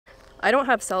I don't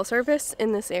have cell service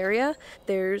in this area.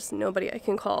 There's nobody I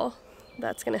can call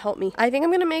that's gonna help me. I think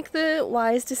I'm gonna make the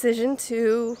wise decision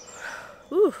to,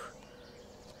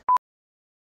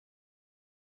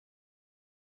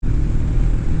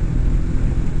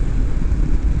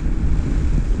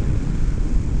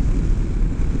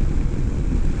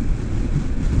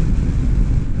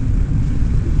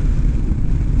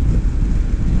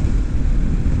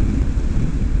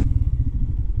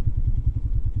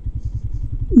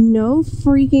 No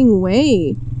freaking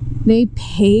way. They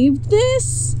paved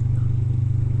this?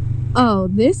 Oh,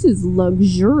 this is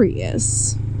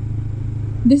luxurious.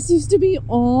 This used to be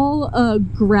all a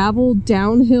gravel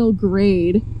downhill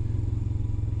grade.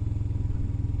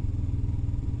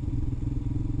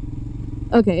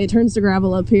 Okay, it turns to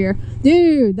gravel up here.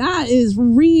 Dude, that is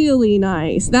really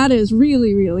nice. That is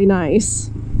really, really nice.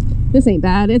 This ain't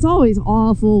bad. It's always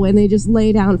awful when they just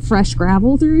lay down fresh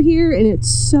gravel through here and it's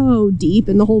so deep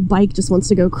and the whole bike just wants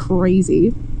to go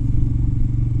crazy.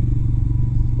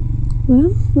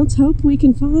 Well, let's hope we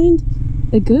can find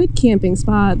a good camping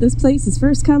spot. This place is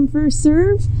first come, first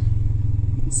serve,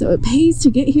 so it pays to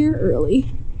get here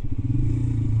early.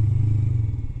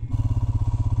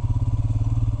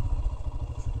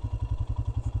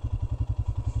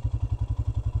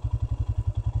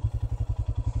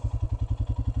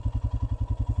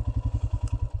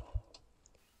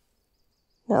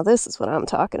 Now this is what I'm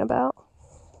talking about.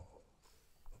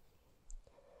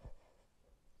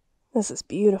 This is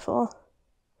beautiful.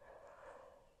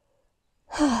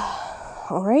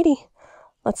 Alrighty,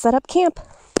 let's set up camp.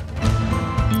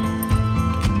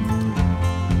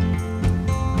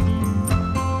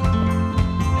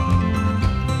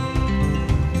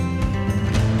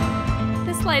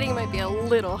 Lighting might be a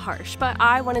little harsh, but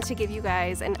I wanted to give you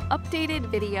guys an updated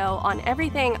video on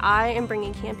everything I am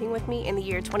bringing camping with me in the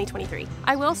year 2023.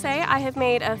 I will say I have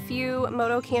made a few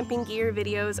moto camping gear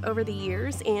videos over the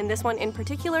years, and this one in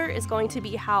particular is going to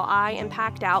be how I am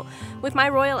packed out with my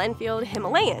Royal Enfield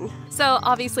Himalayan. So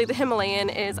obviously the Himalayan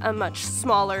is a much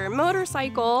smaller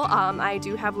motorcycle. I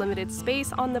do have limited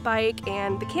space on the bike,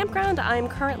 and the campground I'm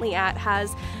currently at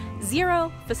has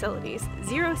 0 facilities,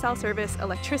 0 cell service,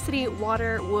 electricity,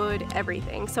 water, wood,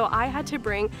 everything. So I had to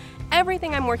bring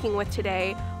everything I'm working with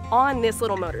today on this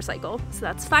little motorcycle. So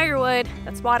that's firewood,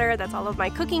 that's water, that's all of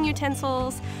my cooking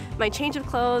utensils, my change of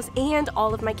clothes, and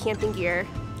all of my camping gear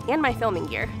and my filming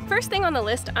gear. First thing on the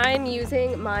list, I'm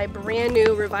using my brand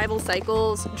new Revival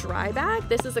Cycles dry bag.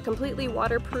 This is a completely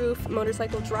waterproof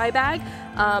motorcycle dry bag.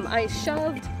 I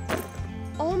shoved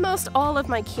almost all of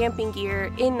my camping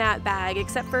gear in that bag,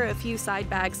 except for a few side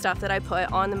bag stuff that I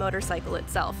put on the motorcycle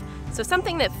itself. So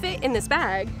something that fit in this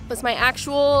bag was my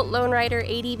actual Lone Rider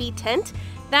ADV tent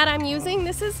that I'm using.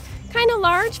 This is kind of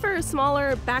large for a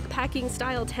smaller backpacking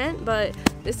style tent, but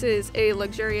this is a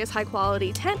luxurious high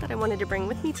quality tent that I wanted to bring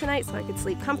with me tonight so I could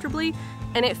sleep comfortably,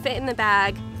 and it fit in the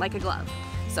bag like a glove.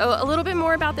 So a little bit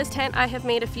more about this tent. I have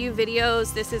made a few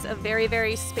videos. This is a very,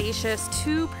 very spacious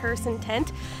 2-person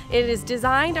tent. It is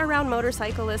designed around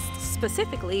motorcyclists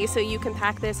specifically, so you can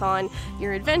pack this on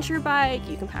your adventure bike,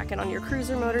 you can pack it on your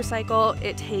cruiser motorcycle.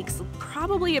 It takes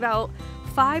probably about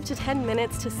 5 to 10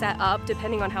 minutes to set up,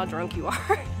 depending on how drunk you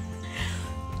are.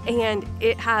 And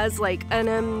it has like an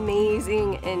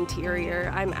amazing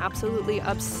interior. I'm absolutely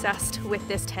obsessed with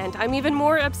this tent. I'm even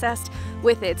more obsessed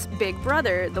with its big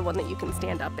brother, the one that you can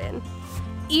stand up in.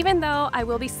 Even though I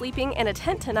will be sleeping in a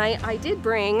tent tonight, I did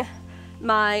bring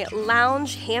my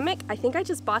lounge hammock. I think I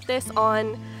just bought this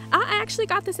I actually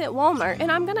got this at Walmart,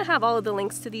 and I'm gonna have all of the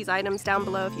links to these items down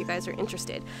below if you guys are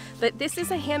interested. But this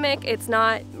is a hammock. It's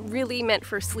not really meant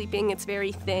for sleeping. It's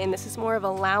very thin. This is more of a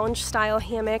lounge style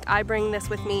hammock. I bring this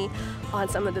with me on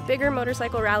some of the bigger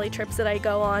motorcycle rally trips that I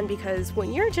go on, because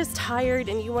when you're just tired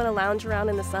and you wanna lounge around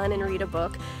in the sun and read a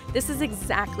book, this is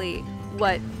exactly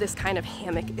what this kind of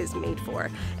hammock is made for.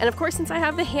 And of course, since I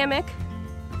have the hammock,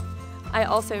 I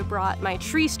also brought my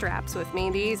tree straps with me.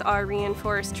 These are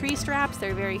reinforced tree straps.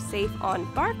 They're very safe on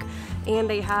bark, and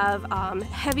they have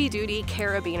heavy-duty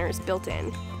carabiners built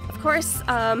in. Of course,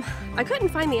 I couldn't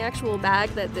find the actual bag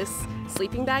that this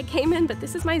sleeping bag came in, but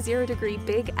this is my 0 Degree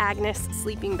Big Agnes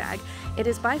sleeping bag. It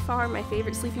is by far my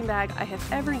favorite sleeping bag I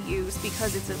have ever used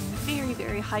because it's a very,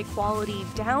 very high quality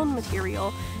down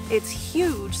material. It's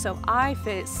huge, so I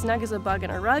fit snug as a bug in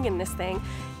a rug in this thing,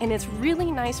 and it's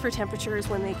really nice for temperatures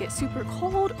when they get super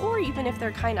cold, or even if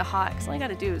they're kind of hot, because all you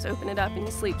gotta do is open it up and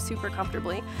you sleep super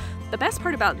comfortably. The best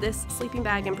part about this sleeping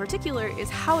bag in particular is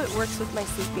how it works with my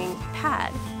sleeping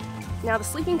pad. Now, the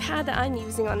sleeping pad that I'm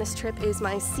using on this trip is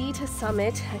my Sea to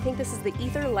Summit. I think this is the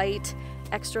Ether Light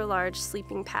extra large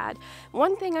sleeping pad.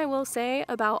 One thing I will say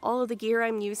about all of the gear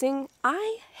I'm using,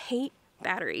 I hate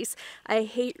batteries. I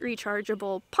hate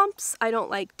rechargeable pumps. I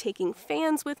don't like taking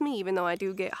fans with me, even though I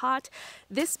do get hot.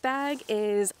 This bag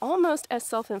is almost as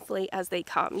self-inflate as they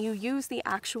come. You use the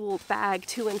actual bag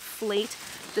to inflate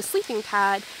the sleeping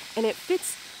pad, and it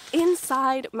fits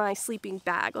inside my sleeping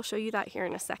bag. I'll show you that here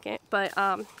in a second. But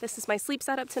this is my sleep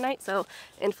setup tonight, so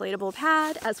inflatable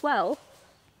pad as well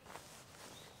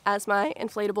as my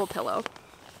inflatable pillow.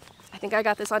 I think I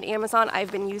got this on Amazon.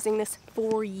 I've been using this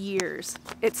for years.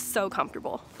 It's so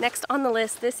comfortable. Next on the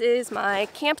list, this is my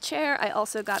camp chair. I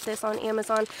also got this on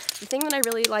Amazon. The thing that I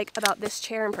really like about this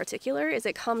chair in particular is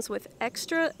it comes with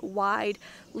extra wide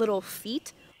little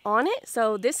feet on it.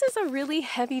 So this is a really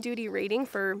heavy duty rating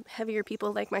for heavier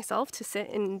people like myself to sit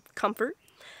in comfort.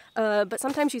 But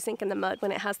sometimes you sink in the mud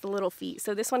when it has the little feet.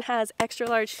 So this one has extra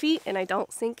large feet and I don't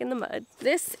sink in the mud.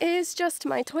 This is just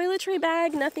my toiletry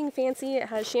bag, nothing fancy. It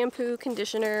has shampoo,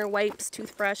 conditioner, wipes,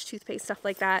 toothbrush, toothpaste, stuff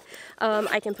like that.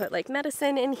 I can put like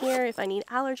medicine in here if I need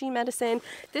allergy medicine.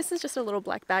 This is just a little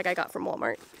black bag I got from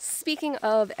Walmart. Speaking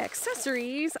of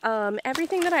accessories,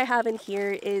 everything that I have in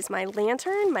here is my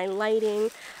lantern, my lighting.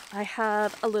 I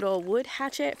have a little wood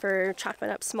hatchet for chopping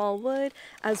up small wood,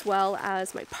 as well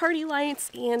as my party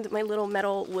lights and my little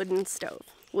metal wood stove.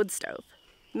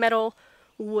 Metal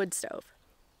wood stove.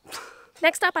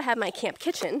 Next up I have my camp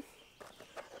kitchen.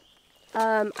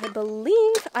 I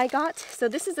believe I got, so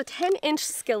this is a 10-inch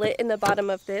skillet in the bottom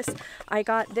of this. I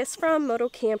got this from Moto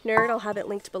Camp Nerd. I'll have it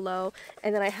linked below.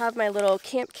 And then I have my little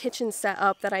camp kitchen set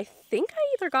up that I think I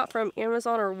either got from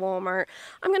Amazon or Walmart.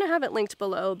 I'm going to have it linked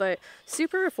below, but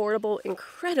super affordable,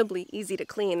 incredibly easy to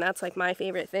clean. That's like my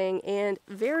favorite thing, and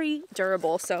very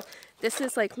durable. So this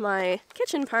is like my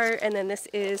kitchen part, and then this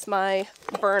is my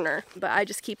burner. But I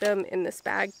just keep them in this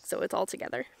bag so it's all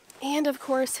together. And of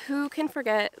course, who can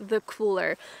forget the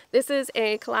cooler? This is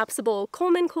a collapsible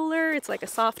Coleman cooler. It's like a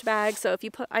soft bag, so if you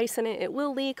put ice in it, it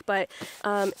will leak, but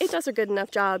it does a good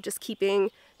enough job just keeping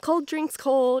cold drinks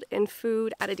cold and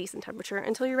food at a decent temperature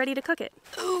until you're ready to cook it.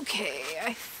 Okay,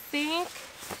 I think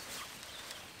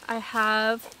I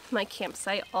have my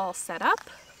campsite all set up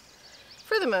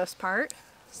for the most part.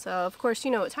 So of course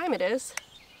you know what time it is.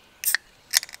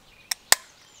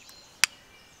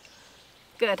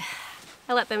 Good.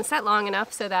 I let them set long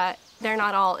enough so that they're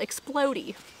not all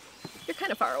explodey. You're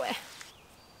kind of far away.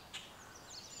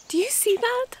 Do you see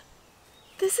that?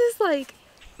 This is like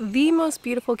the most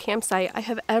beautiful campsite I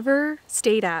have ever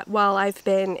stayed at while I've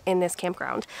been in this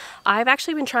campground. I've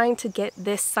actually been trying to get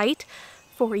this site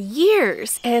for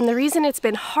years, and the reason it's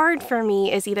been hard for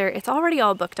me is either it's already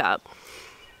all booked up,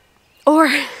 or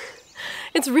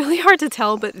it's really hard to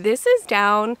tell, but this is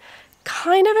down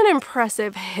kind of an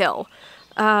impressive hill.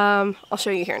 I'll show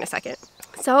you here in a second.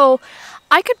 So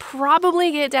I could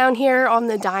probably get down here on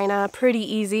the Dyna pretty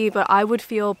easy, but I would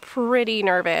feel pretty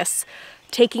nervous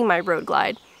taking my road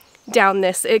glide down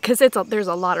this, because there's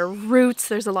a lot of roots,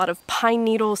 there's a lot of pine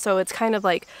needles, so it's kind of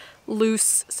like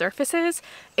loose surfaces,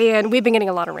 and we've been getting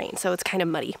a lot of rain, so it's kind of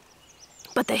muddy.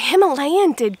 But the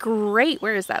Himalayan did great.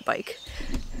 Where is that bike?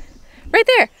 Right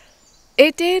there.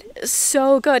 It did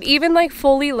so good. Even like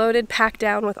fully loaded, packed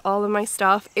down with all of my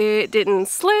stuff, it didn't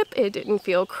slip, it didn't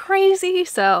feel crazy.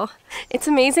 So it's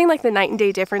amazing, like the night and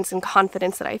day difference in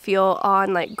confidence that I feel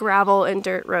on like gravel and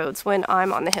dirt roads when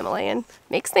I'm on the Himalayan.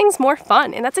 Makes things more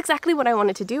fun, and that's exactly what I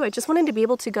wanted to do. I just wanted to be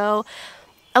able to go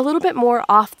a little bit more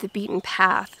off the beaten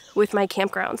path with my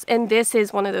campgrounds, and this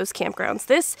is one of those campgrounds.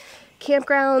 This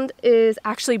campground is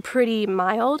actually pretty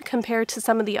mild compared to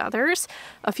some of the others.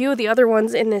 A few of the other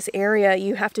ones in this area,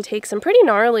 you have to take some pretty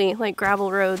gnarly like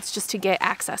gravel roads just to get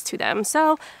access to them.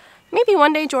 So maybe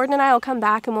one day Jordan and I will come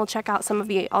back and we'll check out some of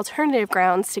the alternative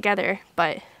grounds together.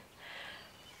 But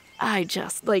I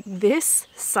just like, this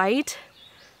site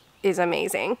is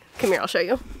amazing. Come here, I'll show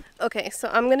you. Okay, so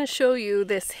I'm gonna show you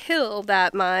this hill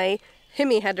that my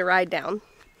Himi had to ride down.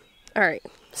 All right.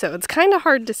 So it's kind of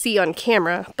hard to see on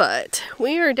camera, but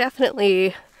we are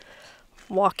definitely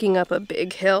walking up a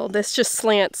big hill. This just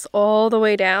slants all the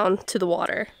way down to the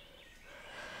water.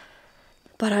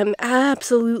 But I'm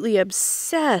absolutely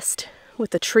obsessed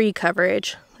with the tree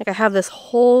coverage. Like, I have this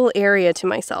whole area to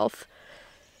myself.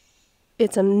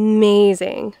 It's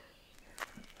amazing.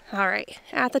 All right,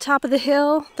 at the top of the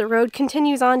hill, the road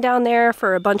continues on down there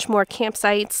for a bunch more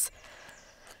campsites.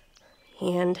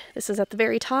 And this is at the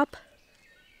very top.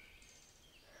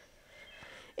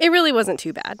 It really wasn't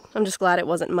too bad. I'm just glad it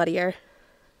wasn't muddier.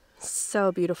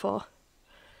 So beautiful.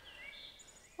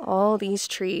 All these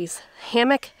trees.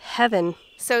 Hammock heaven.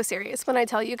 So serious when I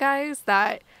tell you guys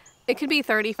that It could be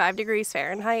 35 degrees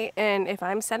Fahrenheit, and if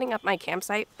I'm setting up my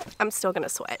campsite, I'm still gonna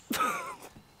sweat.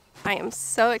 I am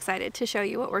so excited to show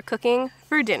you what we're cooking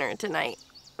for dinner tonight.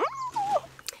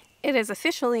 It is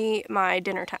officially my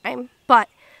dinner time, but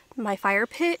my fire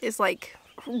pit is like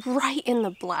right in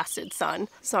the blasted sun,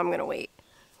 so I'm gonna wait.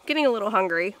 I'm getting a little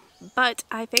hungry, but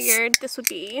I figured this would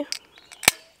be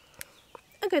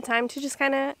a good time to just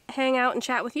kind of hang out and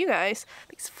chat with you guys.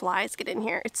 These flies get in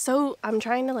here. I'm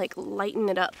trying to like lighten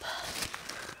it up.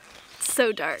 It's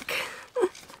so dark.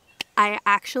 I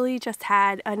actually just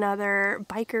had another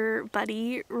biker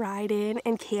buddy ride in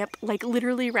and camp like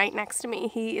literally right next to me.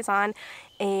 He is on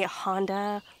a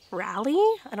Honda Rally.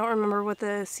 I don't remember what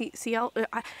the CL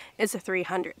is, a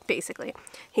 300 basically.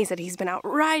 He said he's been out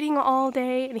riding all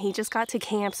day and he just got to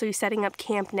camp, so he's setting up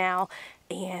camp now,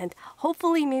 and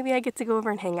hopefully maybe I get to go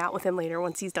over and hang out with him later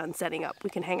once he's done setting up. We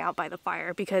can hang out by the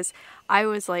fire because I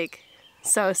was like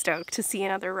so stoked to see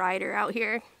another rider out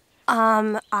here.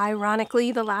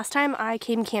 Ironically, the last time I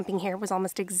came camping here was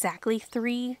almost exactly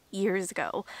 3 years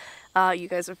ago. You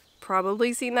guys have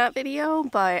probably seen that video,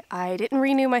 but I didn't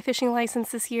renew my fishing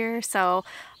license this year, so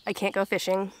I can't go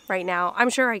fishing right now. I'm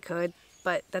sure I could,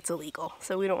 but that's illegal,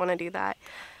 so we don't want to do that.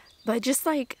 But just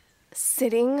like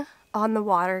sitting on the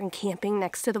water and camping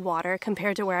next to the water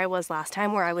compared to where I was last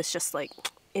time, where I was just like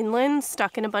inland,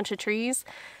 stuck in a bunch of trees,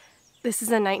 this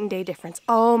is a night and day difference.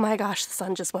 Oh my gosh, the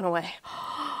sun just went away.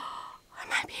 I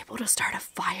might be able to start a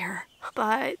fire.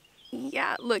 But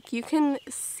yeah, look, you can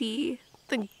see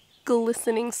the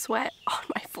glistening sweat on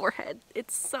my forehead.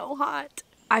 It's so hot.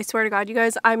 I swear to God, you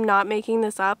guys, I'm not making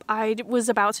this up. I was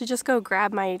about to just go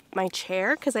grab my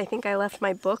chair because I think I left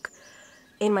my book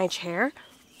in my chair.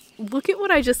 Look at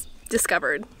what I just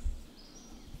discovered.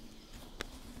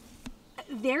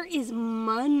 There is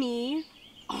money.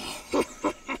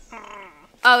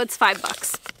 Oh, it's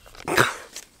 $5.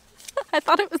 I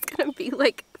thought it was gonna be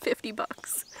like 50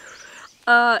 bucks.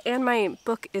 And my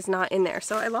book is not in there,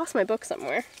 so I lost my book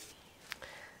somewhere.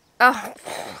 Oh,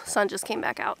 sun just came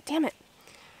back out. Damn it.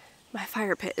 My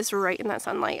fire pit is right in that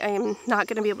sunlight. I am not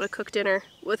gonna be able to cook dinner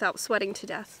without sweating to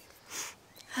death.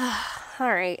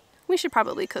 Alright, we should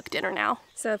probably cook dinner now.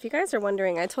 So if you guys are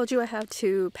wondering, I told you I have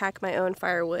to pack my own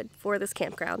firewood for this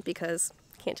campground because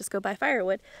I can't just go buy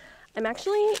firewood. I'm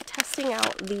actually testing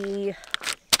out the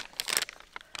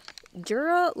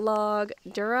Duralog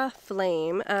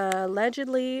Duraflame.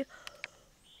 Allegedly,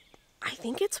 I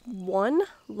think it's one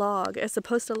log is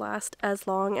supposed to last as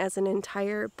long as an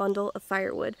entire bundle of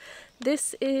firewood.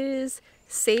 This is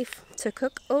safe to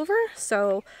cook over,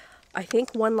 so I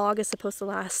think one log is supposed to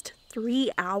last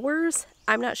 3 hours.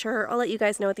 I'm not sure. I'll let you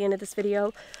guys know at the end of this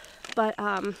video. But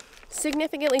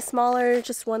significantly smaller,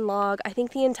 just one log. I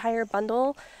think the entire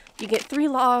bundle, you get 3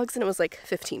 logs and it was like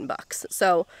 15 bucks.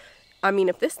 So I mean,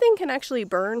 if this thing can actually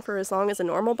burn for as long as a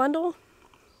normal bundle,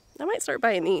 I might start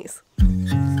buying these.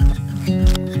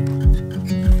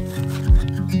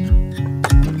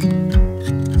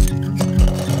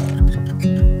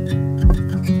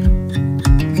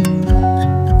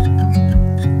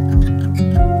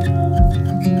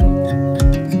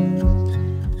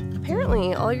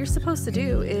 Apparently, all you're supposed to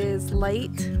do is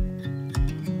light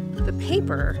the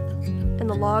paper and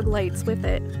the log lights with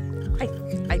it.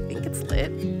 I think it's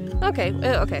lit. Okay,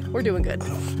 okay, we're doing good.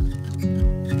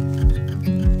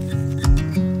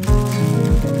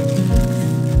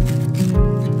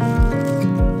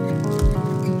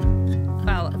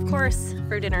 Well, of course,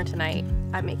 for dinner tonight,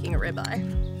 I'm making a ribeye.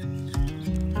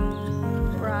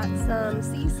 Brought some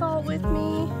sea salt with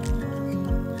me.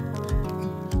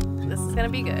 This is gonna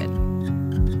be good.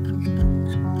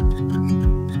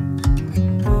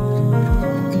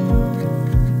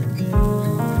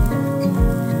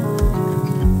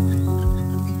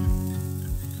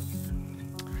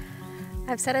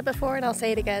 I've said it before and I'll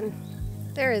say it again.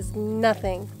 There is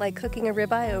nothing like cooking a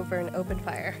ribeye over an open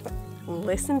fire.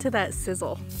 Listen to that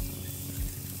sizzle.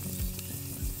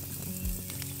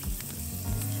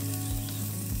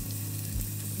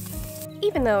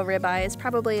 Even though a ribeye is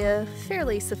probably a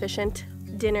fairly sufficient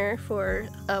dinner for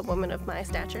a woman of my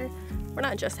stature, we're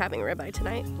not just having a ribeye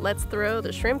tonight. Let's throw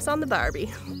the shrimps on the barbie.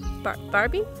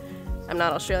 Barbie? I'm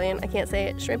not Australian, I can't say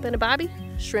it. Shrimp in a bobby?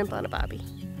 Shrimp on a bobby.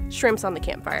 Shrimps on the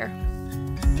campfire.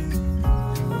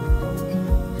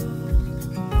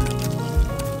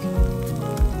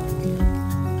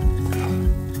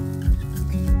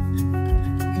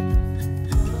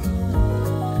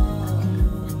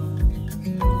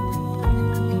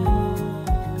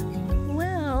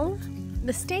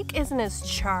 The steak isn't as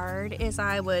charred as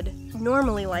I would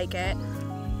normally like it,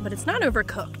 but it's not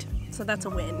overcooked, so that's a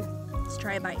win. Let's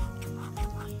try a bite.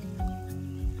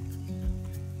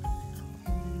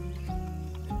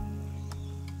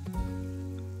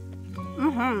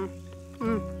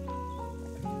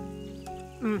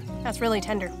 That's really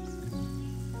tender.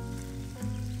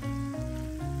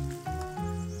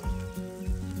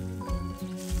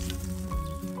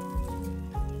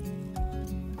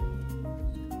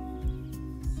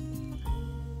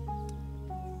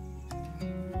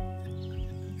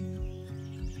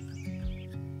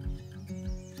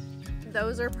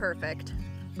 Those are perfect.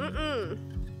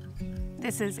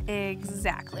 This is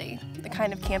exactly the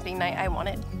kind of camping night I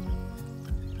wanted.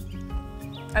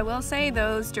 I will say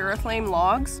those Duraflame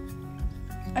logs,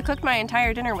 I cooked my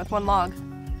entire dinner with one log,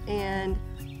 and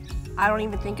I don't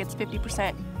even think it's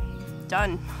 50%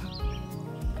 done.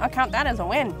 I'll count that as a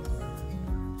win.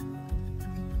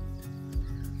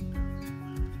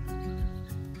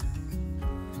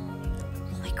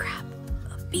 Holy crap,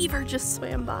 a beaver just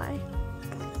swam by.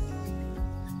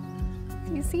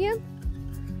 You see him?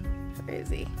 Where is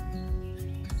he?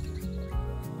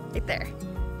 Right there.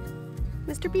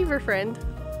 Mr. Beaver friend.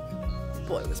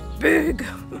 Boy, it was big.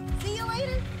 See you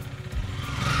later.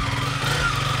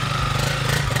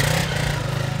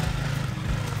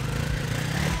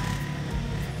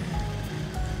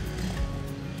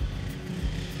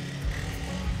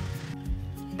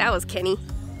 That was Kenny.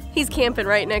 He's camping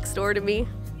right next door to me.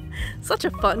 Such a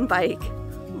fun bike.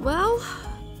 Well,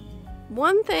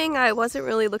 one thing I wasn't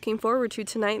really looking forward to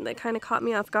tonight that kind of caught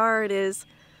me off guard is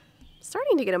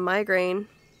starting to get a migraine.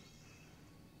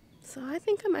 So I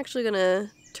think I'm actually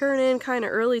gonna turn in kind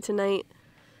of early tonight,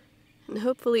 and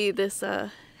hopefully this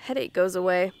headache goes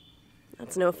away.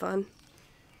 That's no fun.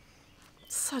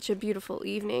 It's such a beautiful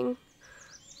evening.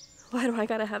 Why do I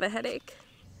gotta have a headache?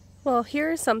 Well,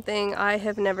 here's something I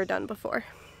have never done before.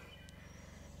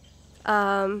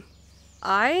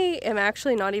 I am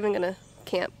actually not even gonna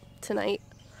camp tonight.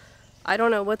 I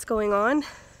don't know what's going on.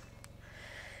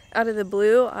 Out of the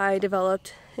blue, I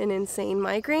developed an insane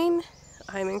migraine.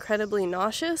 I'm incredibly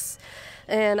nauseous,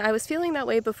 and I was feeling that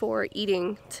way before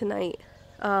eating tonight,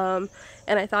 and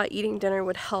I thought eating dinner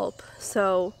would help,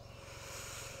 so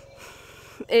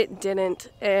it didn't,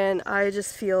 and I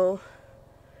feel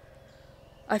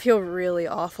really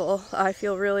awful. I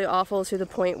feel really awful to the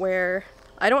point where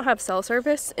I don't have cell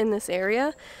service in this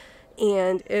area,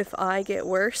 and if I get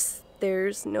worse,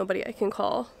 there's nobody I can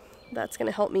call that's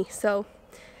gonna help me. So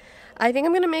I think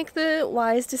I'm gonna make the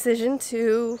wise decision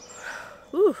to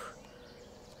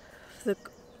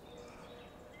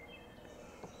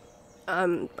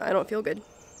I don't feel good.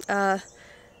 I'm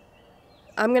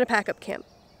gonna pack up camp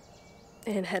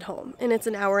and head home, and it's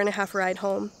an 1.5 hour ride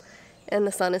home, and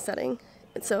the sun is setting,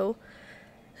 and so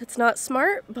it's not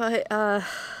smart, but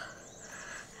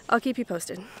I'll keep you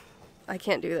posted. I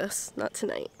can't do this, not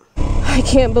tonight. I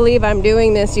can't believe I'm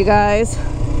doing this, you guys.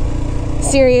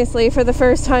 Seriously, for the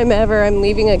first time ever, I'm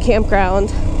leaving a campground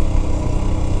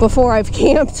before I've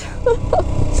camped.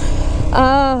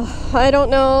 I don't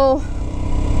know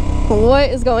what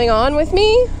is going on with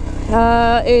me.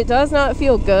 It does not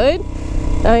feel good.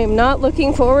 I am not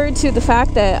looking forward to the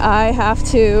fact that I have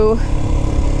to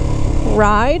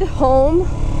ride home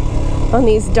on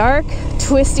these dark,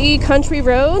 twisty country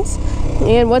roads.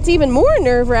 And what's even more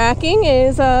nerve-wracking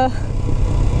is there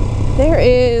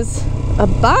is a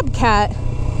bobcat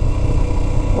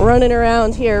running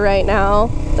around here right now.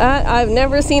 That I've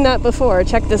never seen that before.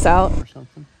 Check this out.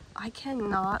 I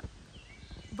cannot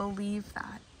believe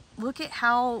that. Look at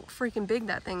how freaking big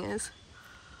that thing is.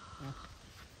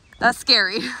 That's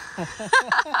scary.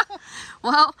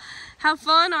 Well, have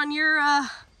fun on your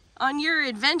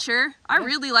adventure. I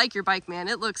really like your bike, man.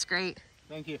 It looks great.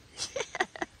 Thank you.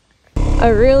 I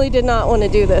really did not want to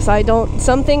do this.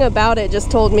 Something about it just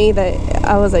told me that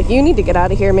I was like, you need to get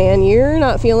out of here, man. You're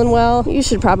not feeling well. You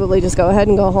should probably just go ahead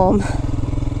and go home.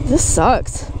 This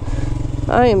sucks.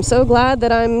 I am so glad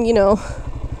that I'm, you know,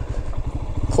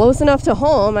 close enough to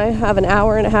home. I have an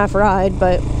 1.5 hour ride,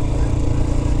 but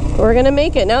we're gonna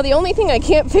make it. Now, the only thing I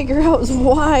can't figure out is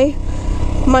why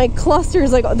my cluster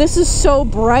is like, this is so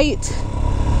bright.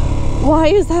 Why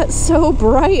is that so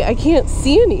bright? I can't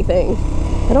see anything.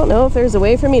 I don't know if there's a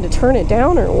way for me to turn it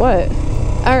down or what.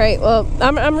 All right, well,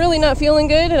 I'm really not feeling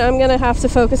good, and I'm gonna have to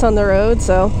focus on the road,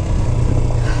 so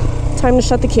time to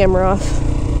shut the camera off.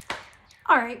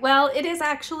 All right, well, it is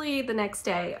actually the next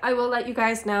day. I will let you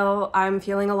guys know I'm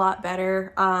feeling a lot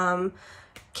better.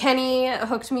 Kenny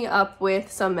hooked me up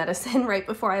with some medicine right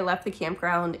before I left the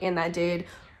campground, and that did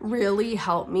really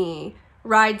help me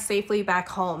ride safely back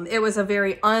home. It was a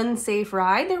very unsafe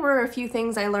ride. There were a few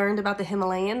things I learned about the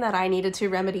Himalayan that I needed to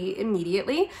remedy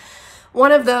immediately.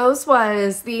 One of those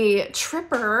was the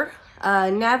Tripper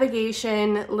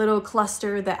navigation little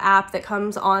cluster, the app that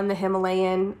comes on the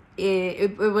Himalayan.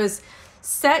 It was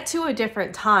set to a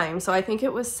different time. So I think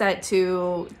it was set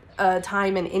to a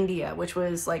time in India, which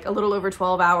was like a little over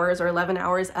 12 hours or 11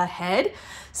 hours ahead.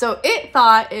 So it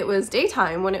thought it was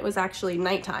daytime when it was actually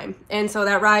nighttime. And so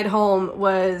that ride home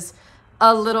was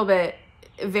a little bit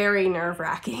very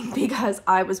nerve-wracking because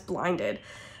I was blinded.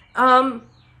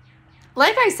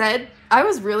 Like I said, I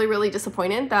was really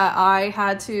disappointed that I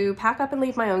had to pack up and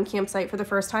leave my own campsite for the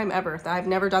first time ever. I've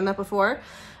never done that before.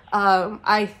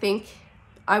 I think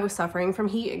I was suffering from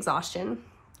heat exhaustion.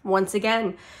 Once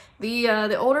again,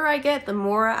 the older I get, the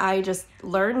more I just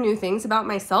learn new things about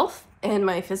myself and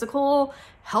my physical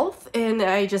health, and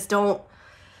I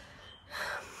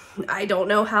don't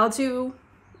know how to,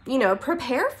 you know,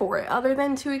 prepare for it other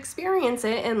than to experience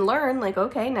it and learn, like,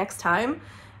 okay, next time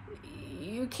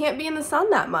you can't be in the sun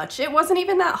that much. It wasn't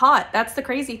even that hot. That's the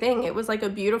crazy thing. It was like a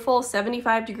beautiful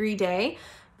 75-degree day,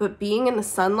 but being in the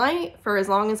sunlight for as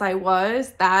long as I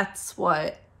was, that's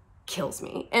what kills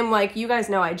me. And like, you guys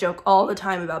know I joke all the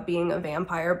time about being a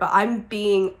vampire, but I'm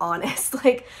being honest.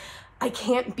 Like, I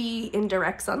can't be in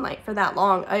direct sunlight for that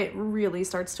long. It really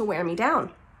starts to wear me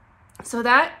down. So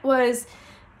that was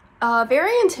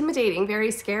very intimidating,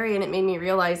 very scary, and it made me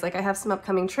realize, like, I have some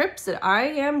upcoming trips that I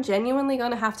am genuinely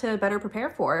gonna have to better prepare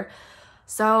for.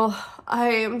 So I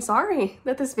am sorry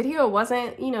that this video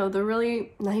wasn't, you know, the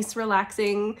really nice,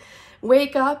 relaxing,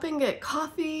 wake up and get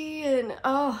coffee, and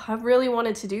oh, I really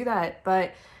wanted to do that,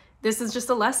 but this is just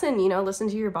a lesson, you know, listen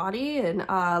to your body, and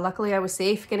luckily I was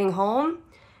safe getting home.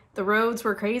 The roads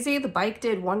were crazy, the bike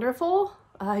did wonderful.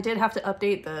 I did have to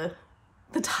update the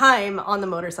time on the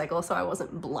motorcycle so I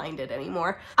wasn't blinded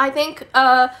anymore. I think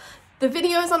the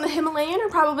videos on the Himalayan are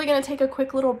probably going to take a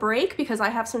quick little break because I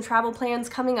have some travel plans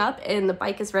coming up and the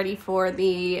bike is ready for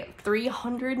the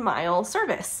 300-mile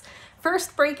service.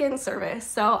 First break-in service.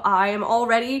 So I am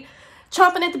already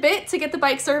chomping at the bit to get the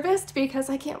bike serviced because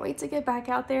I can't wait to get back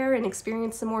out there and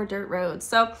experience some more dirt roads.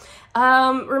 So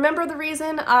remember, the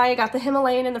reason I got the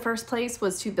Himalayan in the first place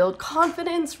was to build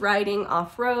confidence riding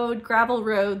off-road, gravel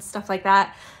roads, stuff like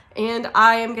that. And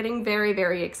I am getting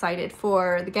very excited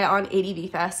for the Get On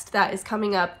ADV Fest that is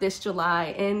coming up this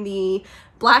July in the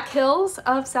Black Hills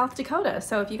of South Dakota.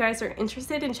 So if you guys are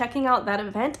interested in checking out that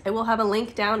event, I will have a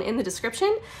link down in the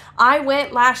description. I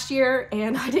went last year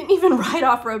and I didn't even ride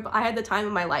off-road, but I had the time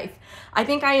of my life. I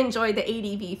think I enjoyed the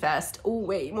ADV Fest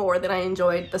way more than I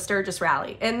enjoyed the Sturgis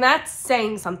Rally. And that's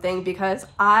saying something because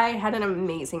I had an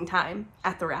amazing time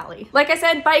at the rally. Like I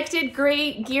said, bike did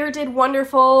great, gear did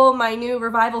wonderful. My new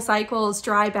Revival Cycles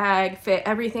dry bag fit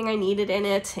everything I needed in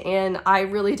it, and I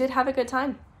really did have a good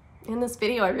time. In this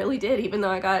video, I really did, even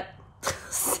though I got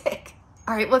sick.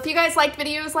 All right, well, if you guys liked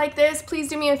videos like this, please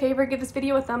do me a favor, give this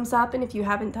video a thumbs up, and if you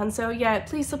haven't done so yet,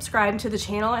 please subscribe to the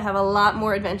channel. I have a lot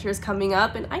more adventures coming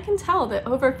up, and I can tell that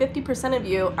over 50% of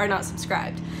you are not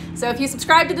subscribed. So if you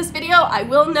subscribe to this video, I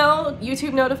will know.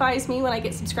 YouTube notifies me when I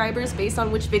get subscribers based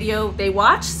on which video they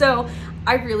watch, so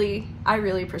I really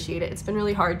appreciate it. It's been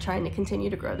really hard trying to continue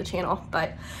to grow the channel,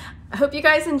 but I hope you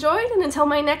guys enjoyed, and until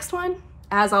my next one,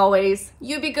 as always,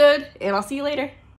 you be good, and I'll see you later.